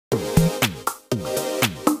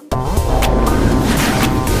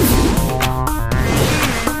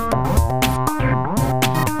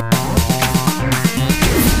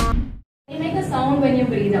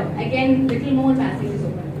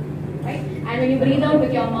when you breathe out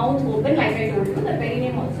with your mouth open, like I told you, the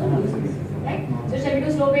perineum also loosens. Right? So shall we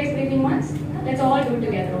do slow paced breathing once? Let's all do it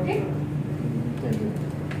together, okay?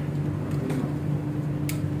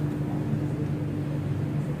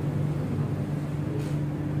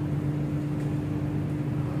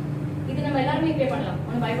 இது நம்ம எல்லாரும் play பண்ணலாம்.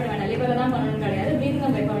 ஒன்னும் பயப்பட வேண்டாம். லேபர்ல தான் பண்ணனும் கிடையாது. பிரீதிங்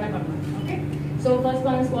நம்ம எப்ப வேணா பண்ணலாம். Okay? So first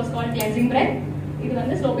one was called cleansing breath. இது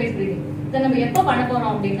வந்து slow paced breathing. இத நம்ம எப்ப பண்ண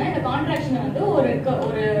போறோம் அப்படினா இந்த கான்ட்ராக்ஷன் வந்து ஒரு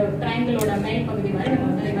ட்ரையாங்கிளோட மேல் பகுதி மாதிரி நம்ம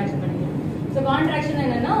வந்து இமேஜின் பண்ணிக்கலாம். சோ கான்ட்ராக்ஷன்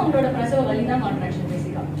என்னன்னா உங்களோட பிரசவ வலி தான் கான்ட்ராக்ஷன்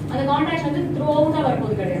பேசிக்கா. அந்த கான்ட்ராக்ஷன் வந்து த்ரூ அவுட்டா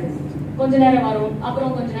வரப்போது கிடையாது. கொஞ்ச நேரம் வரும்,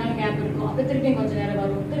 அப்புறம் கொஞ்ச நேரம் கேப் இருக்கும், அப்புறம் திருப்பி கொஞ்ச நேரம்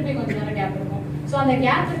வரும், திருப்பி கொஞ்ச நேரம் கேப் இருக்கும். சோ அந்த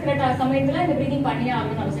கேப் இருக்கிற சமயத்துல இந்த பிரீதிங் பண்ணியே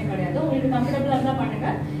ஆகணும்னு அவசியம் கிடையாது. உங்களுக்கு கம்ஃபர்டபிளா இருந்தா பண்ணுங்க.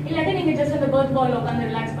 இல்லாட்டி நீங்க ஜஸ்ட் அந்த பர்த் பால் உட்கார்ந்து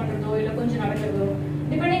ரிலாக்ஸ் பண்றதோ இல்ல கொஞ்சம் நடக்கிறதோ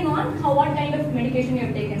depending on what kind of medication you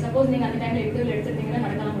have taken. Suppose நீங்க அந்த டைம்ல எடுத்துட்டீங்கன்னா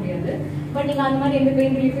நடக்கலாம் முடியாது. பட் நீங்க அந்த மாதிரி எந்த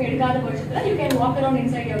பெயின் ரிலீஃப் எடுக்காத பட்சத்துல you can walk around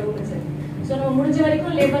inside your room itself. So நம்ம முடிஞ்ச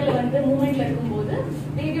வரைக்கும் லேபர்ல வந்து மூவ்மெண்ட்ல இருக்கும்போது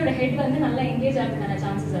பேபியோட ஹெட் வந்து நல்லா எங்கேஜ் ஆகிறதுக்கான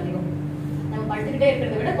சான்சஸ் அதிகம். நம்ம படுத்துக்கிட்டே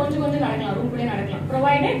இருக்கிறத விட கொஞ்சம் கொஞ்சம் நடக்கலாம், ரூம்குள்ளே நடக்கலாம்.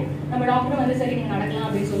 ப்ரொவைடட் நம்ம டாக்டர் வந்து சரி நீங்க நடக்கலாம்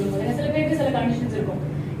அப்படின்னு சொல்லும்போது சில பேருக்கு சில கண்டிஷன்ஸ் இருக்கும்.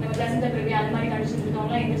 நம்ம பிளசன்டா பிரிவி அந்த மாதிரி கண்டிஷன்ஸ்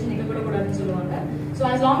இருக்கவங்க எந்திரிச்சு நிக்க கூட கூடாதுன்னு சொல்லுவாங்க. So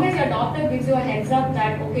as long as your doctor gives you a heads up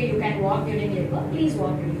that okay you can walk during labor, please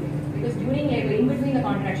walk during labor because during labor in between the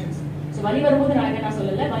contractions. So வலி வரும்போது நடக்க நான்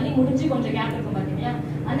சொல்லல, வலி முடிஞ்சு கொஞ்சம் கேப் இருக்கும் பாத்தீங்களா,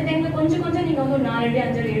 அந்த டைம்ல கொஞ்சம் கொஞ்சம் நீங்க வந்து ஒரு 4 அடி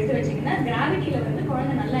 5 அடி எடுத்து வச்சீங்கன்னா கிராவிட்டில வந்து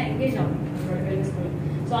குழந்தை நல்லா என்கேஜ் ஆகும் உங்களோட பெல்விஸ்குள்ள.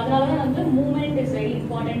 So அதனால தான் வந்து movement is very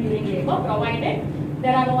important during labor provided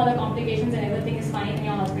there are no other complications and everything is fine in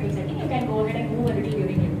your hospital setting. You can go ahead and move a little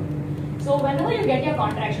during labor. So whenever you get your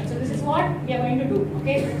contraction, so this is what we are going to do.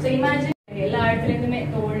 Okay, so imagine எல்லா இடத்துல இருந்துமே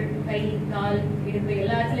தோள் கை கால் இடுப்பு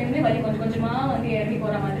எல்லா இடத்துல இருந்துமே வலி கொஞ்சம் கொஞ்சமா வந்து இறங்கி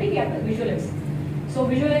போற மாதிரி we have to visualize. So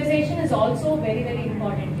visualization is also very very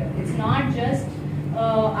important here. It's not just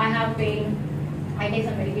I have pain, I take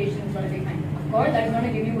some medication, it's going to be fine. Of course that is going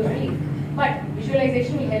to give you a relief, but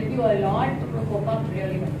visualization will help you a lot to cope up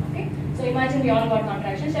really well. Okay, so imagine we all got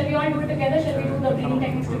contraction. Shall we all do it together? Shall we do the breathing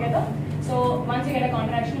techniques together? So once you get a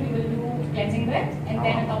contraction we will do cleansing breath and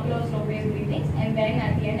then a couple of slow paced breathings and then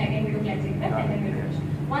at the end again we do cleansing breath and then we finish.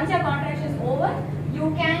 Once your contraction is over, you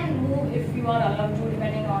can move if you are allowed to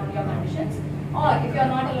depending on your conditions, or if you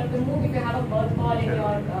are not allowed to move, if you have a birth ball in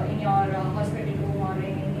your hospital room or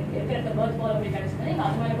if you have the birth ball அப்படி கிடைச்சதுன்னா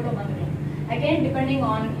அது மேல கூட உட்காந்துக்கலாம். Again depending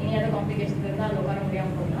on any other complications இருந்தால் உட்கார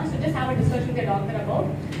முடியாம போகலாம். So just have a discussion with your doctor about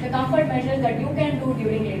the comfort measures that you can do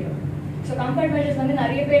during labor. So comfort measures வந்து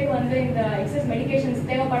நிறைய பேருக்கு வந்து இந்த எக்ஸஸ் மெடிகேஷன்ஸ்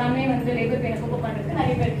தேவைப்படாமே வந்து லேபர் பெயினை கோப் பண்றதுக்கு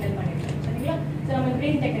நிறைய பேருக்கு ஹெல்ப் பண்ணிருக்கு. சரிங்களா? So நம்ம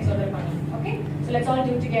பிரீதிங் டெக்னிக்ஸ் ஆர்டர் பண்ணலாம். Okay? So let's all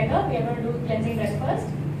do together. We are going to do cleansing breath first.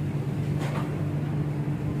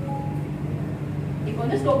 இப்போ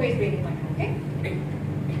வந்து slow pace breathing பண்ணலாம். Okay?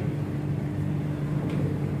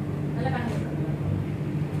 நல்லா கண்ணு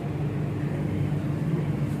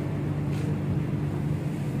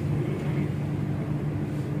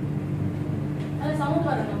சவுண்ட்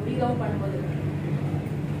வரணும் பிரீத் அவுட் பண்ணும்போது.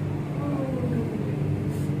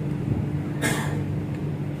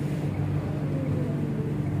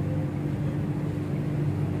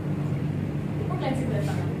 இப்போ கிளென்சிங் பிரெத்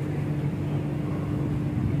பண்ணலாம்.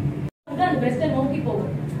 அந்த பிரெஸ்ட்டை நோக்கி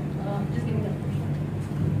போகும். Just give me that.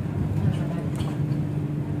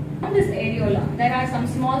 On this areola there are some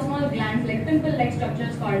small glands like pimple like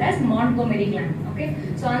structures called as Montgomery gland. Okay,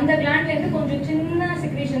 so அந்த glandல இருந்து கொஞ்சம் சின்ன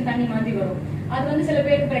secretion தண்ணி மாதிரி வரும். அது வந்து சில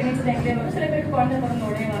பேருக்கு பிரெக்னன்சி டைம்ல வரும், சில பேருக்கு குழந்தை பிறந்த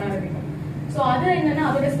உடனே வர ஆரம்பிக்கும். ஸோ அது என்னன்னா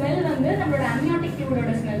அதோட ஸ்மெல் வந்து நம்மளோட அம்னியாட்டிக்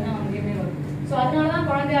ஃப்ளூயிடோட ஸ்மெல் தான் அங்கேயுமே வரும். ஸோ அதனாலதான்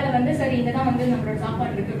குழந்தையால வந்து சரி இங்கே தான் வந்து நம்மளோட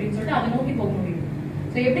சாப்பாடு இருக்கு அப்படின்னு சொல்லிட்டு அதை நோக்கி போக முடியும்.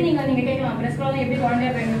 ஸோ எப்படி நீங்க கேட்கலாம் பிரஸ்ட் ப்ராப்ளம் எப்படி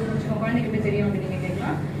குழந்தைய பிரெக்னன்சி பிடிச்சிக்கோங்க, குழந்தைக்கு எப்படி தெரியும் அப்படின்னு நீங்க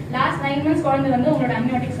கேட்கலாம். லாஸ்ட் 9 months குழந்தை வந்து உங்களோட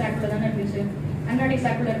அம்னியாட்டிக் சாக்குல தானே இருந்துச்சு. அம்னியாட்டிக்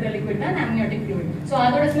சாக்குல இருக்கிற லிக்விட் தான் அம்னியாட்டிக் ஃப்ளூயிட். ஸோ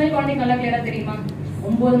அதோட ஸ்மெல் குழந்தைக்கு நல்லா கிளியரா தெரியுமா?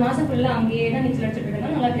 9 மாசம் ஃபுல்லா அங்கேயே தான் நீச்சல் அடிச்சுட்டு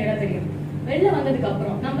இருந்தாலும் நல்லா கிளியரா தெரியும். வெளில வந்ததுக்கு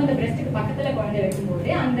அப்புறம் நம்ம அந்த பிரெஸ்ட்டுக்கு பக்கத்துல குழந்தை வைக்கும்போது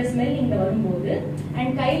அந்த ஸ்மெல் இங்க வரும்போது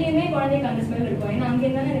அண்ட் கையிலயுமே குழந்தைக்கு அந்த ஸ்மெல் இருக்கும். ஏன்னா அங்கே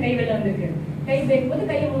இருந்தாலும் அந்த கை வெளில வந்திருக்கு. கை வைக்கும்போது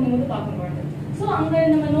கையை மூந்து பார்க்கும் குழந்தை. ஸோ அங்க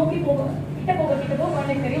நம்ம நோக்கி கிட்ட போக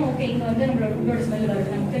குழந்தைக்கு தெரியும் ஓகே இங்க வந்து நம்மளோட ஃபுட்டோட ஸ்மெல் வருது,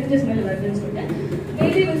 நமக்கு தெரிஞ்ச ஸ்மெல் வருதுன்னு சொல்லிட்டு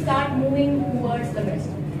baby will start moving towards the breast.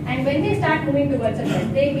 And when they start moving towards the breast,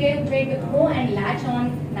 they go and latch on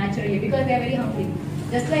naturally because they are very hungry.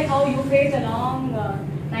 Just like how you face a long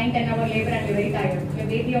 9-10 hour labor and you're very tired. Your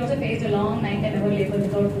baby also faced a long 9-10 hour labor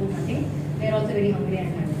without food, nothing. They're also very hungry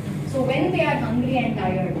and tired. So when they are hungry and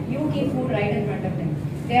tired, you keep food right in front of them.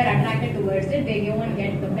 They are attracted towards it. They go and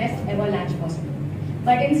get the best ever latch possible.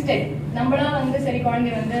 But instead, நம்மளா வந்து சரி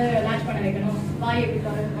குழந்தைய வந்து latch பண்ண வைக்கணும், வாய் எப்படி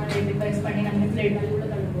குழந்தை எப்படி ப்ரெஸ் பண்ணி நம்ம பிளேட் மாதிரி உள்ள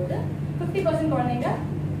தள்ளும்போது 50% குழந்தைங்க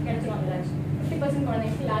கிடைச்சிரும் அந்த லாட்ச். 50%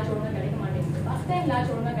 குழந்தைங்களுக்கு லாட்ச் ஒழுங்கா கிடைக்க மாட்டேங்குது. ஃபர்ஸ்ட் டைம்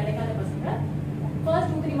லாட்ச் ஒழுங்கா கிடைக்காத பசங்க first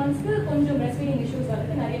 2-3 months கொஞ்சம் breastfeeding issues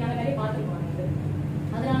வரது நிறைய பார்த்துருக்கோம்.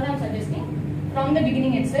 அதனால I'm suggesting from the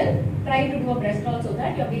beginning itself try to do a breast roll so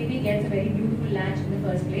that your baby gets a very beautiful latch in the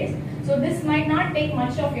first place. So this might not take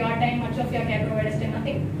much of your time, much of your care providers time,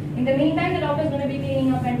 nothing. In the meantime, the doctor is going to be cleaning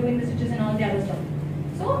up and doing the stitches and all the other stuff.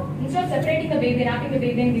 So instead of separating the baby, wrapping the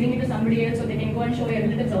baby and giving it to somebody else so they can go and show your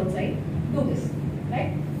relatives outside, do this,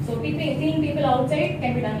 right? So seeing people outside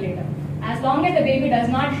can be done later. As long as the baby does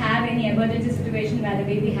not have any emergency situation where the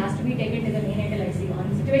baby has to be taken to the neonatal ICU, on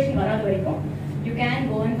the situation varadu varaikum, you can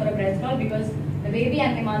go in for a breast roll because the baby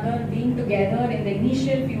and the mother being together in the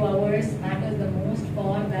initial few hours matters the most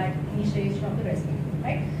for that initiation of the breastfeeding,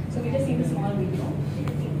 right? So we just see the small video.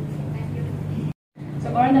 So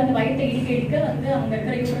குழந்தை அந்த வயித்தை இடிக்க வந்து அங்க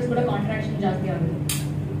இருக்கிற uterus கூட contraction ஜாஸ்தி ஆகுது.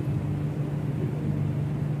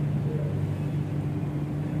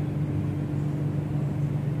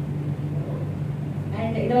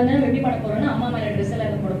 And இதை வந்து நம்ம எப்படி பண்ண போறோம்னா அம்மா மேல ட்ரெஸ் எல்லாம்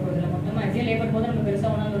எதுவும் போட போறது இல்லை. மொத்தமா எப்படியும் லேபர் போது நம்ம பெருசா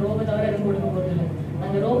ஒன்றும் அந்த ரோபை தவிர எதுவும் கொடுக்க போறது இல்லை.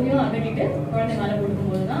 அந்த ரோபையும் அகட்டிட்டு குழந்தை மேல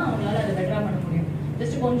கொடுக்கும்போது தான் அவங்களால அதை பெட்டரா பண்ண முடியும்.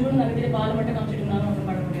 ஜஸ்ட் கொஞ்சம் நகர்த்திட்டு பால் மட்டும் காமிச்சிட்டு இருந்தாலும் ஒன்றும்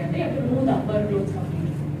பண்ண முடியாது. You have to remove the upper clothes completely.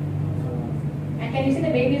 And can you see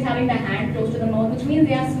the baby is having the hand close to the mouth, which means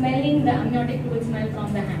they are smelling the amniotic fluid smell from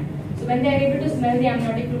the hand. So when they are able to smell the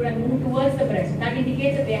amniotic fluid and move towards the breast, that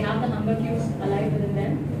indicates that they have the hunger cues alive within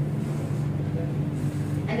them.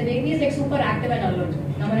 And the baby is like super active and alert.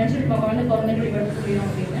 நம்ம நினைச்சிட்டு இருப்போம் குழந்தை பிறந்துட்டு இப்படி படுத்து புரியும்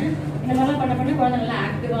அப்படின்னு. இந்த மாதிரிலாம் பண்ண குழந்தை நல்லா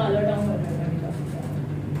ஆக்டிவா அலர்ட்டாகவும் வருது.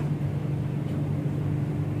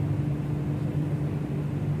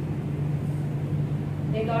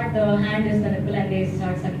 They got the hand is the nipple and they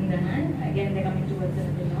start sucking the hand. Again, they're coming towards the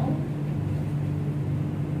nipple now.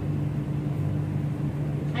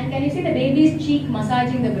 And can you see the baby's cheek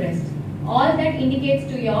massaging the breast? All that indicates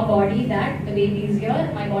to your body that the baby is here.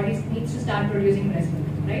 My body needs to start producing breast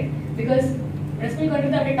milk, right? Because breast milk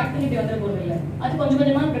வந்து அப்படியே டக்குனு இப்படி வந்துட போறது இல்லை. அது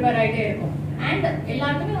கொஞ்சமா prepare ஆகிட்டே இருக்கும். அண்ட்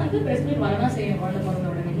எல்லாருக்குமே வந்து breast milk வரதான் செய்யும் குழந்தை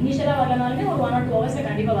பிறந்த உடனே. இனிஷியலா வரலனாலுமே ஒரு 1 or 2 hours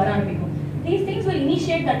கண்டிப்பா வர ஆரம்பிக்கும். These things will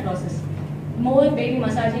initiate that process. More baby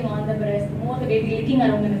massaging on the breast, more the baby licking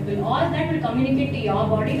around the nipple, all that will communicate to your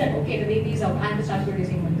body that okay, the baby is out, I have to start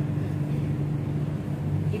producing milk.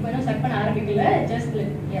 If I know suck panna arambikala, just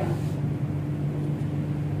yeah.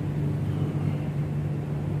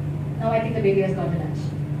 Now I think the baby has got the latch.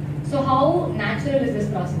 So how natural is this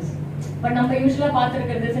process? But நம்ம யூசுவலா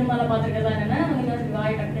பாத்துக்கிறது சினிமால பாத்துக்கிறதா என்னன்னா நம்ம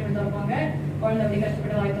வாய் டக்குனு எடுத்து வைப்பாங்க, குழந்தை அப்படி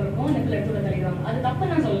கஷ்டப்பட்டு வாய் திறக்கும், நிப்பிள் எடுத்து உள்ள தள்ளிடுவாங்க. அது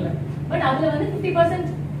தப்பு நான் சொல்லல. பட் அதுல வந்து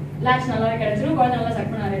 50% latch நல்லாவே கிடைச்சிடும், குழந்தை நல்லா சக்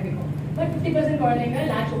பண்ண ஆரம்பிக்கும். பட் 50% குழந்தைங்க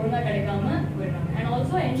latch ஒழுங்கா கிடைக்காம போயிடுறாங்க. And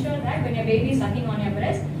also ensure that when your baby is sucking on your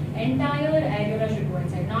breast, entire areola should go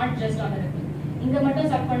inside, not just on the nipple. இங்க மட்டும்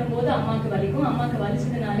சக் பண்ணும்போது அம்மாக்கு வலிக்கும், அம்மாக்கு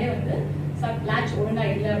வலிச்சதுனாலே வந்து latch ஒழுங்கா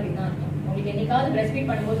இல்லை அப்படின்னு அர்த்தம். உங்களுக்கு என்னைக்காவது breast feed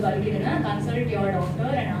பண்ணும்போது வலிக்குதுன்னா consult your doctor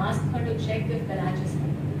and ask her to check if the latch is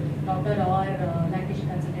fine. Doctor or lactation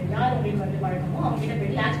consultant யார் உங்களுக்கு வந்து பழக்கமோ அவங்க கிட்ட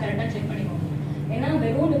போய் latch கரெக்டா செக் பண்ணிக்கோங்க. ஏன்னா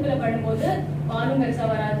வெறும் நிப்பில் பண்ணும்போது பாலும் பெருசா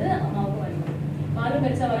வராது, அம்மாவுக்கும் வலிக்கும். பாலும்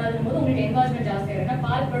பெருசா வராதுன்னு போது உங்களுக்கு என்வால்மெண்ட் ஜாஸ்தியாக இருக்கு. ஏன்னா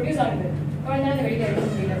பால் ப்ரொடியூஸ் ஆகுது, குழந்தைங்க வெளியே எடுக்க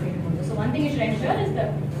முடியல அப்படின்னு போது. So one thing is ensure is the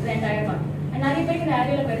entire part. And நிறைய பேருக்கு இந்த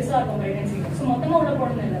ஏரியாவில் பெருசா இருக்கும் பிரெக்னன்சியில். ஸோ மொத்தமாக உள்ள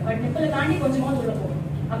போடணும் இல்லை, பட் நிப்பில் தாண்டி கொஞ்சமாக உள்ள போகணும்.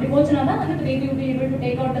 அப்படி போச்சுன்னா தான் வந்து baby will be able to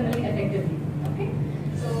take out the milk effectively. Okay,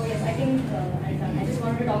 so yes, I think I just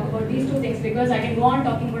wanted to talk about these two things because I can go on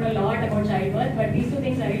talking about a lot about childbirth, but these two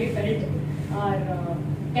things I really felt are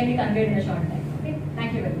can be conveyed in a short time. Okay,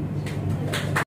 thank you very much.